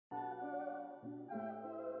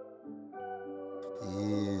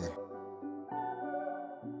Yeah.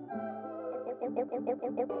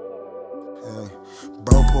 Hey.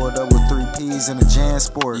 Bro pulled up with 3 P's in a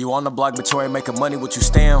JanSport. You on the block, but you ain't making money, what you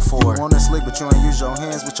stand for? You wanna sleep, but you ain't use your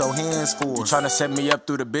hands, what your hands for? You tryna set me up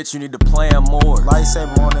through the bitch, you need to plan more.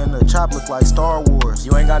 Lightsaber on in the chop look like Star Wars.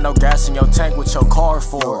 You ain't got no gas in your tank, with your car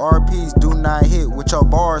for? Your RPs do not hit, with your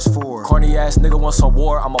bars for? Corny ass nigga wants some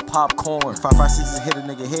war, I'm a popcorn. 5.56 hit a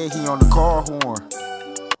nigga head, he on the car horn.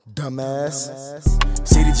 Dumbass.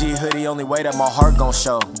 CDG hoodie, only way that my heart gon'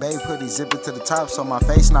 show. Babe hoodie, zip it to the top so my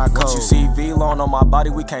face not cold. Once you see V-Lone on my body,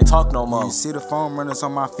 we can't talk no more. You see the foam runners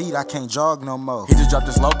on my feet, I can't jog no more. He just dropped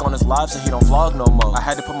his loc on his live so he don't vlog no more. I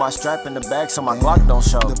had to put my strap in the bag so my Glock don't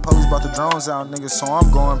show. The police brought the drones out, nigga, so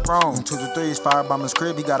I'm going prone. 2 to 3 is fired by his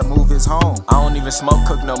crib, he gotta move his home. I don't even smoke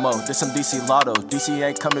cook no more, this some DC Lotto. DC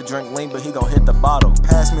ain't come to drink lean, but he gon' hit the bottle.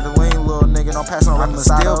 Pass me the lean, little nigga, don't pass no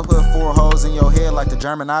reposado. Still put 4 holes in your head like the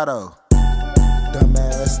German Auto.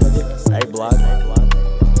 Dumbass nigga. Hey, block.